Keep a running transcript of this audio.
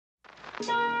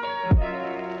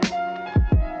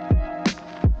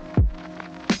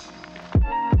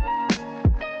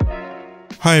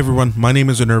Hi everyone, my name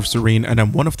is Anerv Serene and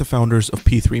I'm one of the founders of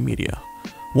P3 Media.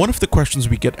 One of the questions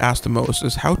we get asked the most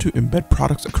is how to embed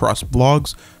products across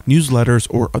blogs, newsletters,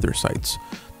 or other sites.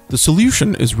 The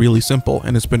solution is really simple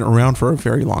and it's been around for a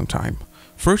very long time.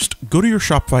 First, go to your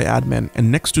Shopify admin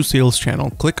and next to Sales Channel,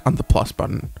 click on the plus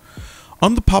button.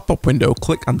 On the pop-up window,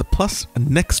 click on the plus and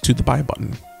next to the buy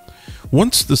button.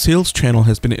 Once the sales channel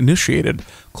has been initiated,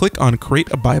 click on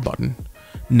Create a Buy button.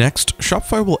 Next,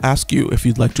 Shopify will ask you if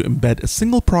you'd like to embed a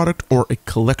single product or a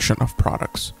collection of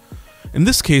products. In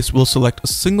this case, we'll select a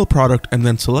single product and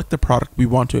then select the product we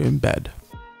want to embed.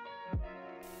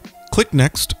 Click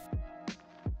Next.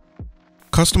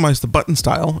 Customize the button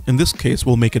style. In this case,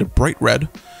 we'll make it a bright red.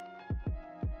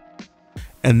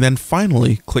 And then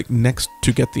finally, click Next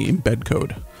to get the embed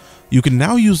code. You can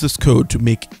now use this code to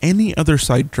make any other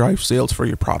site drive sales for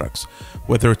your products,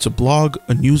 whether it's a blog,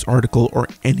 a news article, or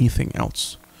anything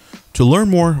else. To learn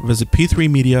more, visit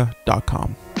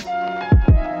p3media.com.